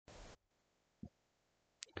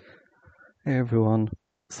Hey everyone.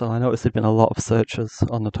 So I noticed there'd been a lot of searches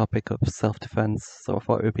on the topic of self-defense, so I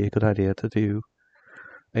thought it would be a good idea to do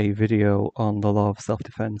a video on the law of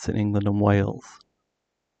self-defense in England and Wales,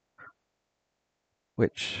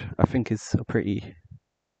 which I think is a pretty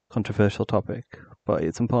controversial topic, but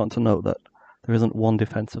it's important to note that there isn't one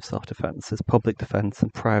defense of self-defense. There's public defense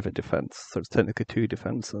and private defense, so it's technically two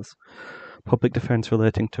defenses. Public defense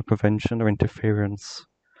relating to prevention or interference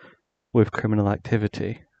with criminal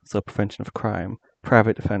activity, so prevention of crime.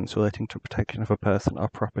 Private defense relating to protection of a person or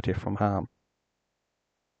property from harm.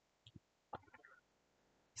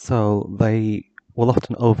 So they will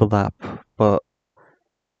often overlap, but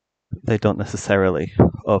they don't necessarily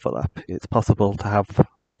overlap. It's possible to have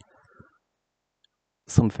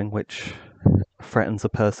something which threatens a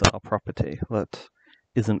person or property that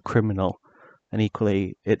isn't criminal, and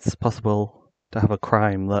equally, it's possible to have a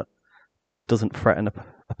crime that doesn't threaten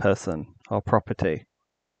a person or property,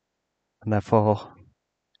 and therefore,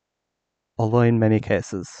 although in many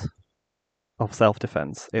cases of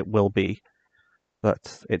self-defense, it will be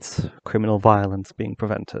that it's criminal violence being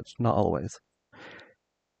prevented, not always.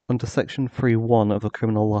 Under Section 3(1) of the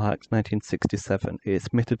Criminal Law Act 1967, it is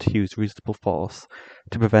permitted to use reasonable force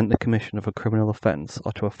to prevent the commission of a criminal offence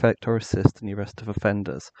or to effect or assist in the arrest of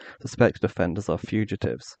offenders, suspected offenders or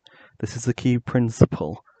fugitives. This is the key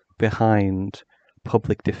principle behind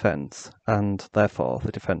public defence and, therefore,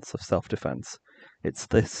 the defence of self-defence. It's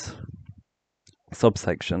this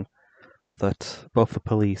subsection that both the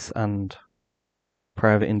police and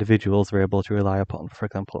private individuals are able to rely upon, for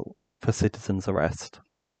example, for citizens' arrest.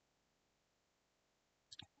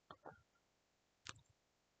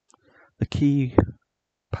 The key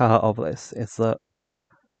part of this is that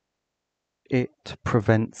it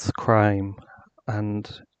prevents crime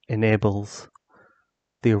and enables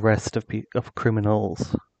the arrest of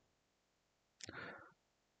criminals,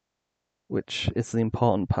 which is the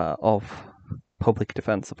important part of public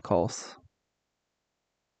defence, of course.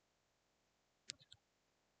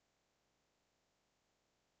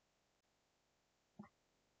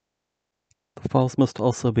 The force must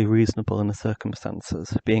also be reasonable in the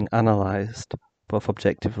circumstances, being analysed both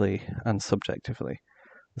objectively and subjectively.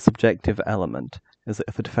 The subjective element is that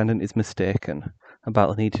if a defendant is mistaken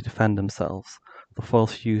about the need to defend themselves, the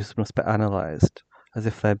force used must be analysed as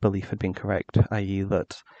if their belief had been correct, i.e.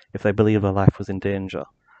 that if they believe their life was in danger,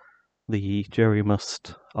 the jury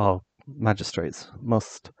must, or magistrates,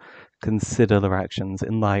 must consider their actions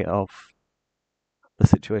in light of the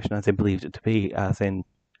situation as they believed it to be, as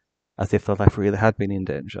if their life really had been in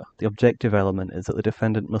danger. The objective element is that the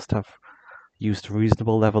defendant must have used a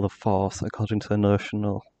reasonable level of force according to the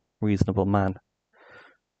notional reasonable man.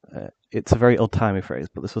 It's a very old-timey phrase,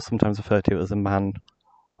 but this was sometimes referred to as a man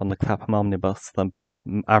on the Clapham omnibus, the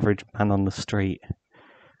average man on the street.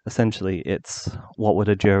 Essentially, it's what would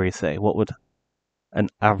a jury say? What would an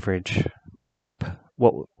average,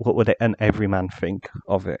 what would an everyman think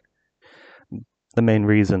of it? The main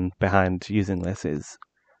reason behind using this is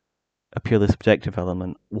a purely subjective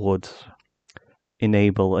element would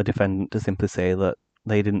enable a defendant to simply say that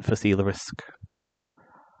they didn't foresee the risk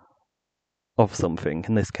of something.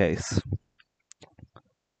 In this case,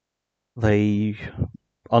 they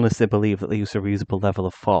honestly believe that they used a reasonable level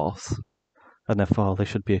of force, and therefore they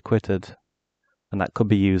should be acquitted. And that could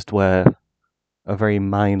be used where a very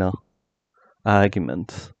minor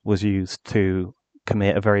argument was used to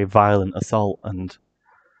commit a very violent assault, and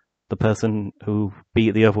the person who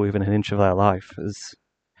beat the other within an inch of their life is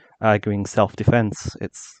arguing self-defense.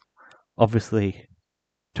 It's obviously,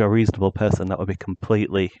 to a reasonable person, that would be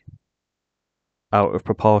completely out of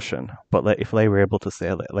proportion, but if they were able to say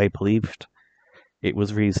that they believed it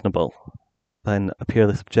was reasonable, then a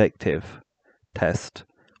purely subjective test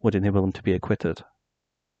would enable them to be acquitted.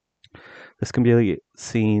 This can be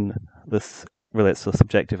seen, this relates to the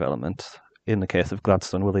subjective element, in the case of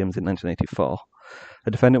Gladstone Williams in 1984.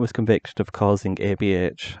 The defendant was convicted of causing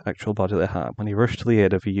ABH, actual bodily harm, when he rushed to the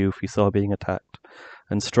aid of a youth he saw being attacked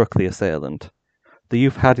and struck the assailant. The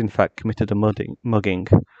youth had in fact committed a mugging,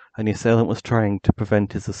 and the assailant was trying to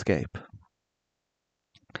prevent his escape.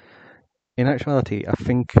 In actuality, I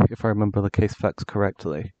think, if I remember the case facts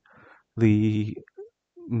correctly, the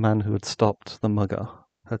man who had stopped the mugger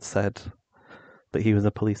had said that he was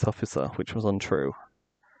a police officer, which was untrue.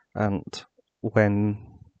 And when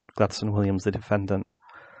Gladstone Williams, the defendant,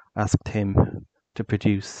 asked him to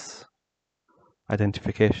produce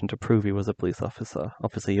identification to prove he was a police officer,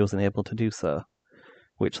 obviously he wasn't able to do so,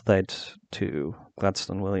 which led to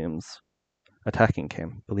Gladstone Williams attacking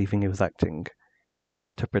him, believing he was acting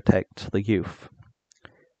to protect the youth.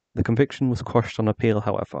 The conviction was quashed on appeal,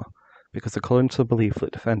 however, because according to the belief that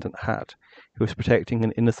the defendant had, he was protecting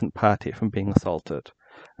an innocent party from being assaulted,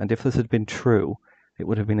 and if this had been true, it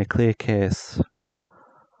would have been a clear case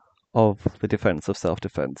of the defence of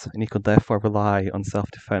self-defence, and he could therefore rely on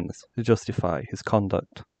self-defence to justify his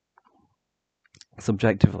conduct.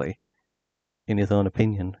 Subjectively, in his own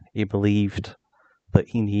opinion, he believed that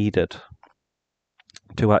he needed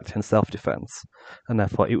to act in self-defence, and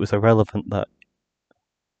therefore it was irrelevant that,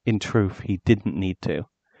 in truth, he didn't need to.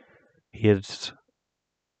 He had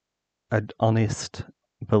an honest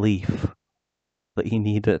belief that he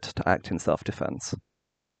needed to act in self-defence,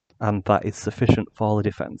 and that is sufficient for the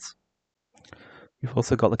defence. You've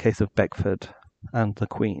also got the case of Beckford and the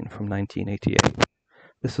Queen from 1988.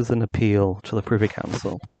 This was an appeal to the Privy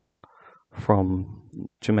Council from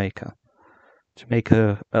Jamaica.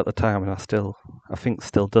 Jamaica at the time, and I think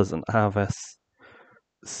still doesn't have a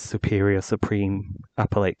superior supreme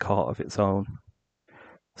appellate court of its own.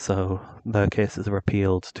 So their cases are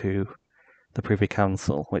appealed to the Privy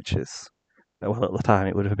Council, which is, well, at the time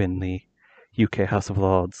it would have been the UK House of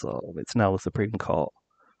Lords, or it's now the Supreme Court,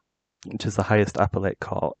 which is the highest appellate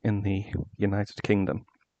court in the United Kingdom.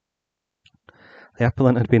 The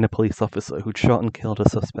appellant had been a police officer who'd shot and killed a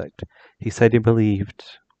suspect he said he believed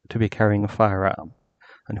to be carrying a firearm,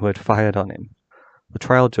 and who had fired on him. The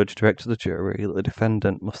trial judge directed the jury that the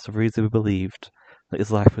defendant must have reasonably believed that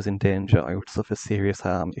his life was in danger or would suffer serious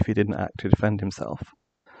harm if he didn't act to defend himself.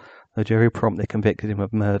 The jury promptly convicted him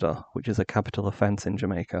of murder, which is a capital offence in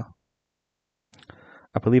Jamaica.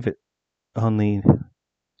 I believe it only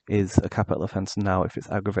is a capital offence now if it's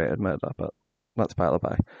aggravated murder, but that's by the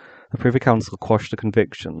by. The Privy Council quashed the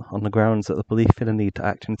conviction on the grounds that the belief in a need to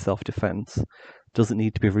act in self-defence doesn't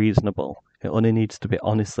need to be reasonable, it only needs to be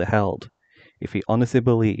honestly held. If he honestly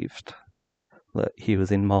believed that he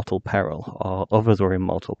was in mortal peril, or others were in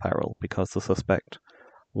mortal peril because the suspect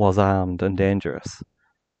was armed and dangerous,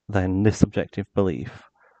 then this subjective belief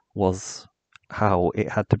was how it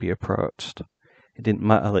had to be approached. It didn't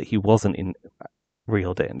matter that he wasn't in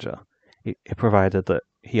real danger. It provided that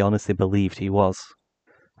he honestly believed he was,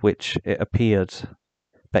 which it appeared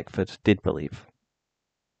Beckford did believe.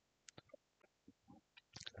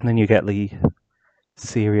 And then you get the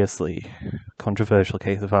seriously controversial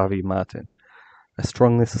case of R.V. Martin. I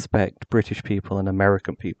strongly suspect British people and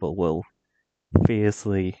American people will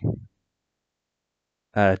fiercely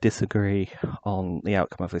disagree on the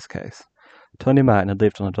outcome of this case. Tony Martin had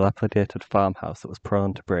lived on a dilapidated farmhouse that was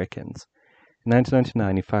prone to break-ins. In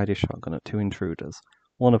 1999, he fired his shotgun at two intruders,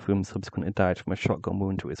 one of whom subsequently died from a shotgun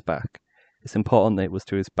wound to his back. It's important that it was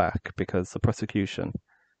to his back because the prosecution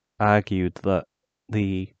argued that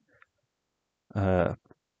the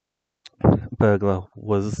burglar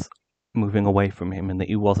was moving away from him and that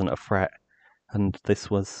he wasn't a threat, and this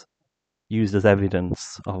was used as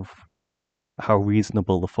evidence of how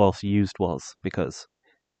reasonable the force used was, because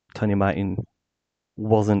Tony Martin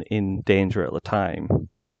wasn't in danger at the time,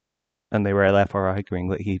 and they were therefore arguing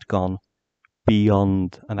that he'd gone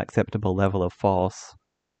beyond an acceptable level of force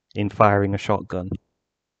in firing a shotgun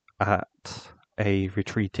at a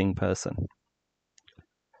retreating person.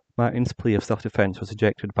 Martin's plea of self-defence was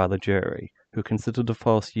rejected by the jury, who considered the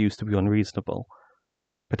force used to be unreasonable,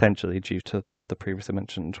 potentially due to the previously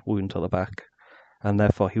mentioned wound to the back, and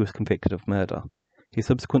therefore he was convicted of murder. He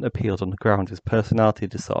subsequently appealed on the grounds his personality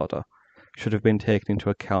disorder should have been taken into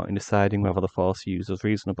account in deciding whether the force used was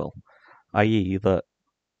reasonable, i.e. that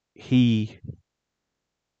he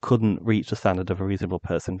couldn't reach the standard of a reasonable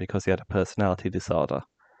person because he had a personality disorder,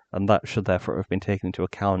 and that should therefore have been taken into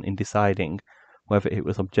account in deciding whether it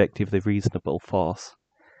was objectively reasonable force.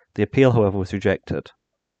 The appeal, however, was rejected.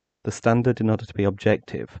 The standard, in order to be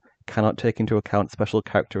objective, cannot take into account special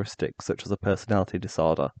characteristics such as a personality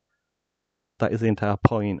disorder. That is the entire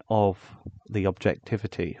point of the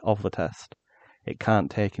objectivity of the test. It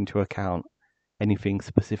can't take into account anything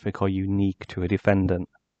specific or unique to a defendant.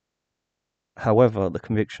 However, the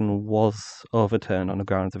conviction was overturned on the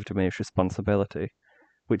grounds of diminished responsibility,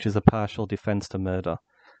 which is a partial defence to murder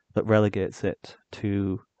that relegates it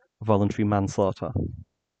to voluntary manslaughter.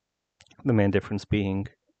 The main difference being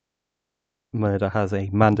murder has a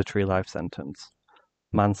mandatory life sentence,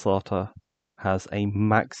 manslaughter has a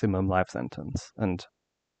maximum life sentence, and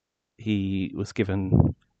he was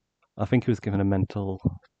given, I think he was given a mental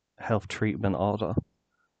health treatment order,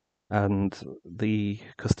 and the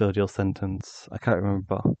custodial sentence, I can't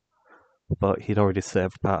remember, but he'd already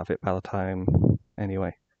served part of it by the time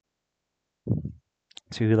anyway.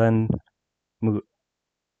 To then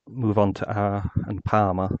move on to R and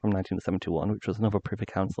Palmer from 1971, which was another Privy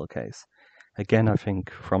Council case. Again, I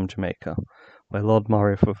think from Jamaica, where Lord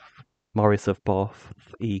Morris Morris of Both,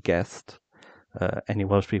 e-guest. Any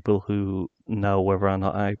Welsh people who know whether or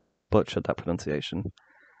not I butchered that pronunciation,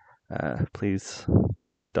 please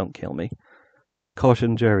don't kill me.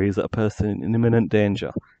 Caution juries that a person in imminent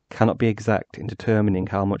danger cannot be exact in determining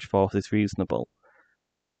how much force is reasonable,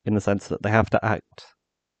 in the sense that they have to act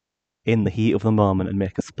in the heat of the moment and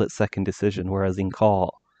make a split-second decision, whereas in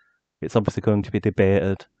court, it's obviously going to be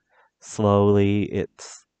debated slowly.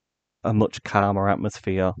 It's a much calmer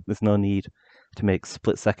atmosphere. There's no need to make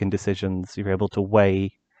split-second decisions. You're able to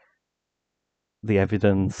weigh the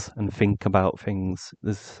evidence and think about things.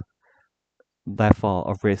 There's therefore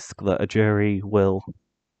a risk that a jury will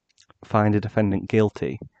find a defendant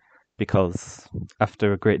guilty because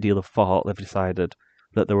after a great deal of thought they've decided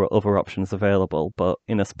that there were other options available, but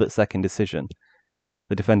in a split-second decision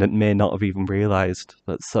the defendant may not have even realised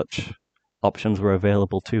that such options were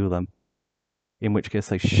available to them, in which case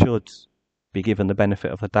they should be given the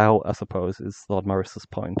benefit of the doubt, I suppose, is Lord Morris's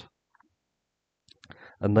point.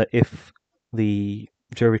 And that if the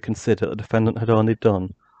jury considered the defendant had only done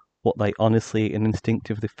what they honestly and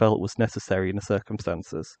instinctively felt was necessary in the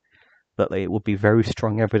circumstances, that it would be very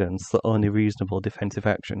strong evidence that only reasonable defensive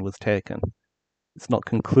action was taken. It's not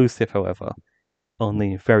conclusive, however,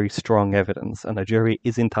 only very strong evidence, and a jury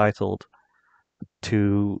is entitled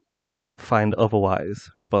to find otherwise,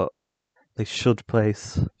 but they should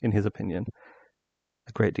place, in his opinion,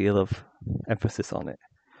 a great deal of emphasis on it.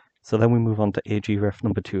 So then we move on to AG Ref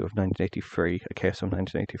number 2 of 1983, a case from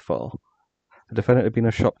 1984. The defendant had been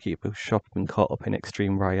a shopkeeper whose shop had been caught up in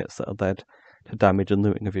extreme riots that had led to damage and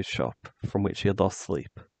looting of his shop, from which he had lost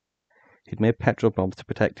sleep. He'd made petrol bombs to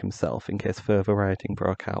protect himself in case further rioting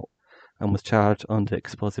broke out, and was charged under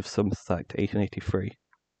Explosive Substances Act 1883.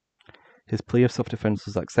 His plea of self-defence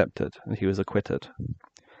was accepted, and he was acquitted.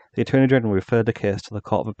 The Attorney General referred the case to the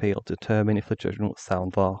Court of Appeal to determine if the judgment was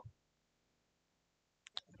sound law.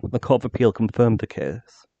 The Court of Appeal confirmed the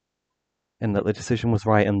case, in that the decision was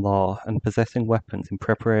right in law, and possessing weapons in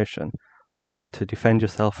preparation to defend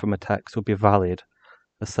yourself from attacks would be valid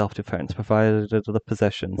as self-defence, provided that the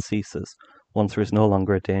possession ceases once there is no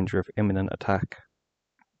longer a danger of imminent attack.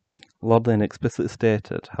 Lord Lane explicitly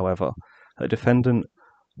stated, however, that a defendant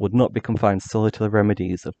would not be confined solely to the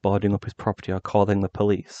remedies of boarding up his property or calling the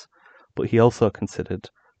police, but he also considered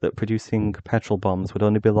that producing petrol bombs would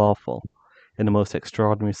only be lawful in the most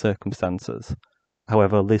extraordinary circumstances.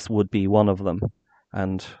 However, this would be one of them,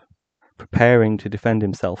 and preparing to defend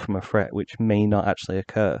himself from a threat which may not actually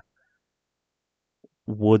occur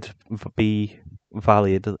would be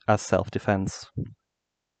valid as self-defence.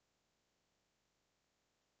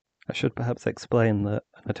 I should perhaps explain that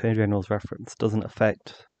an Attorney General's reference doesn't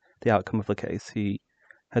affect the outcome of the case. He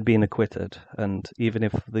had been acquitted, and even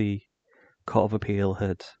if the Court of Appeal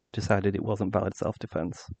had decided it wasn't valid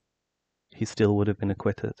self-defence, he still would have been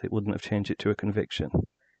acquitted. It wouldn't have changed it to a conviction.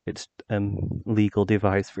 It's a legal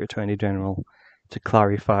device for Attorney General to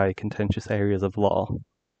clarify contentious areas of law.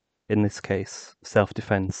 In this case,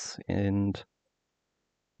 self-defence and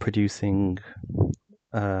producing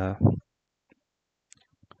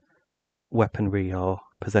weaponry or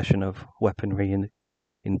possession of weaponry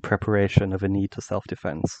in preparation of a need to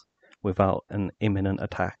self-defence without an imminent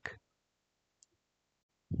attack.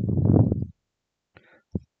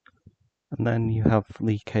 And then you have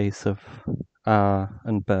the case of R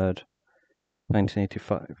and Bird,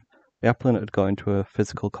 1985. The appellant had got into a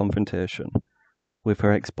physical confrontation with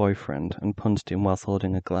her ex-boyfriend and punched him whilst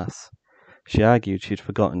holding a glass. She argued she'd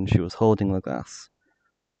forgotten she was holding the glass.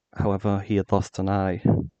 However, he had lost an eye,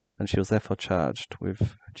 and she was therefore charged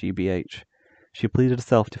with GBH. She pleaded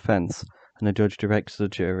self-defence, and the judge directed the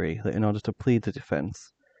jury that in order to plead the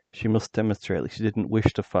defence, she must demonstrate that she didn't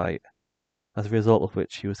wish to fight, as a result of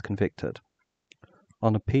which she was convicted.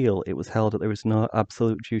 On appeal, it was held that there is no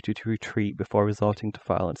absolute duty to retreat before resorting to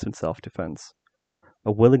violence in self-defence.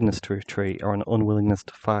 A willingness to retreat or an unwillingness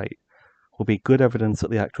to fight will be good evidence that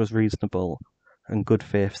the act was reasonable and good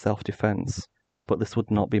faith self-defence, but this would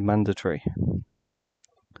not be mandatory.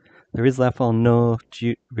 There is therefore no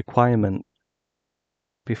requirement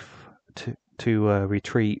to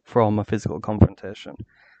retreat from a physical confrontation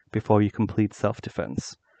before you complete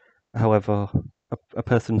self-defence. However, a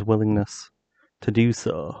person's willingness to do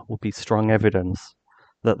so will be strong evidence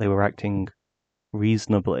that they were acting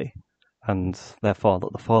reasonably, and therefore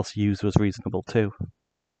that the force used was reasonable too.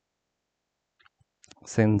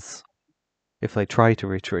 Since if they try to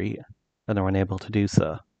retreat and are unable to do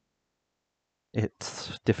so,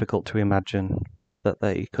 it's difficult to imagine that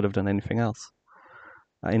they could have done anything else.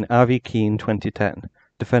 In R.V. Keane 2010,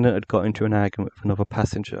 defendant had got into an argument with another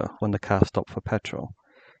passenger when the car stopped for petrol.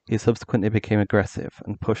 He subsequently became aggressive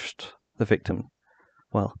and pushed the victim,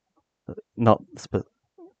 well, not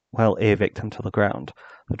a victim to the ground.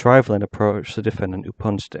 The driver then approached the defendant who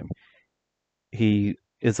punched him. He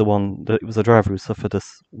is the one that it was the driver who suffered the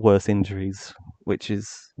worse injuries, which is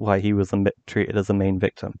why he was treated as the main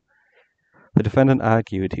victim. The defendant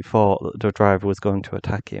argued he thought that the driver was going to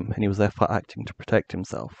attack him, and he was therefore acting to protect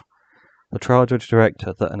himself. The trial judge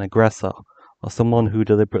directed that an aggressor, or someone who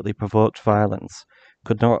deliberately provoked violence,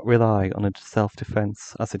 could not rely on a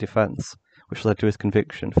self-defense as a defense, which led to his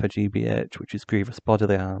conviction for GBH, which is grievous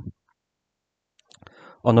bodily harm.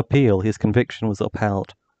 On appeal, his conviction was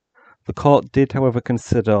upheld. The court did, however,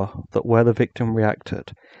 consider that where the victim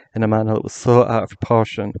reacted in a manner that was so out of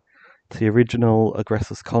proportion to the original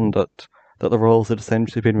aggressor's conduct that the roles had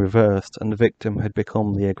essentially been reversed and the victim had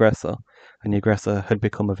become the aggressor and the aggressor had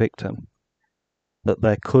become a victim, that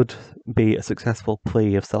there could be a successful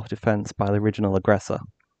plea of self-defense by the original aggressor.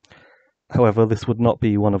 However, this would not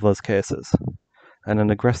be one of those cases, and an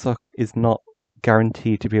aggressor is not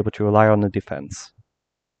guaranteed to be able to rely on a defense.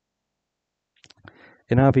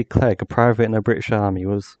 In R.V. Clegg, a private in the British Army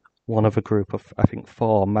was one of a group of, I think,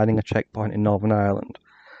 4 manning a checkpoint in Northern Ireland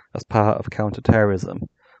as part of counter-terrorism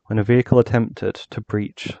when a vehicle attempted to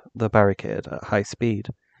breach the barricade at high speed.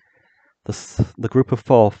 The group of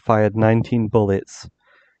 4 fired 19 bullets,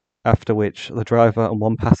 after which the driver and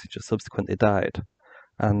 1 passenger subsequently died,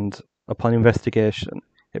 and upon investigation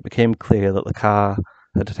it became clear that the car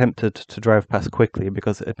had attempted to drive past quickly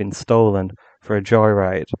because it had been stolen for a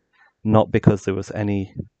joyride, not because there was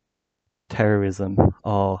any terrorism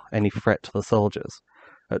or any threat to the soldiers.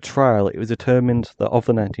 At trial, it was determined that of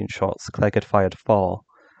the 19 shots, Clegg had fired 4,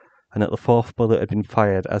 and that the 4th bullet had been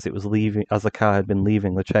fired as the car had been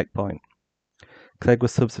leaving the checkpoint. Clegg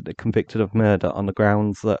was subsequently convicted of murder on the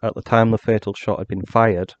grounds that at the time the fatal shot had been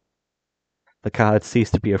fired, the car had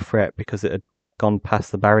ceased to be a threat because it had gone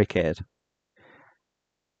past the barricade,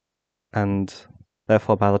 and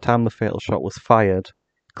therefore by the time the fatal shot was fired,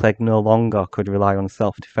 Clegg no longer could rely on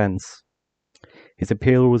self-defense. His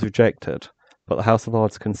appeal was rejected, but the House of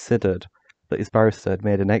Lords considered that his barrister had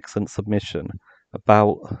made an excellent submission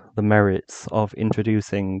about the merits of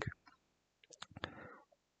introducing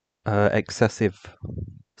excessive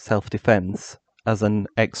self-defense as an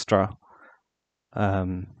extra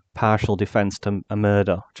partial defense to a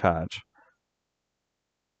murder charge,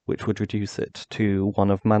 which would reduce it to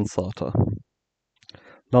one of manslaughter.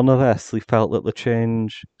 Nonetheless, we felt that the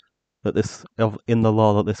change in the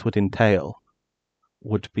law that this would entail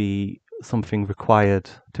would be something required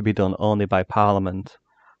to be done only by Parliament,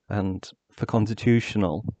 and for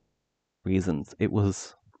constitutional reasons it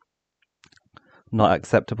was not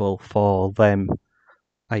acceptable for them,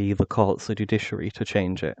 i.e. the courts, the judiciary, to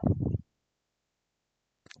change it.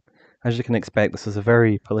 As you can expect, this is a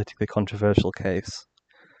very politically controversial case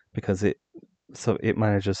because it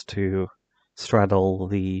manages to straddle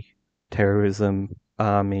the terrorism,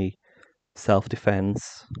 army,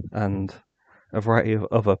 self-defense, and a variety of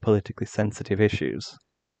other politically sensitive issues.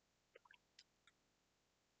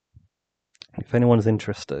 If anyone is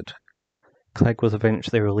interested, Clegg was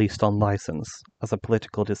eventually released on license as a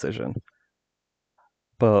political decision,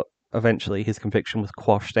 but eventually his conviction was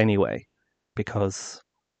quashed anyway because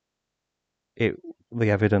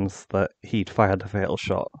the evidence that he'd fired the fatal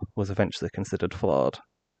shot was eventually considered flawed.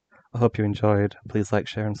 I hope you enjoyed. Please like,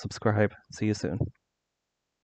 share, and subscribe. See you soon.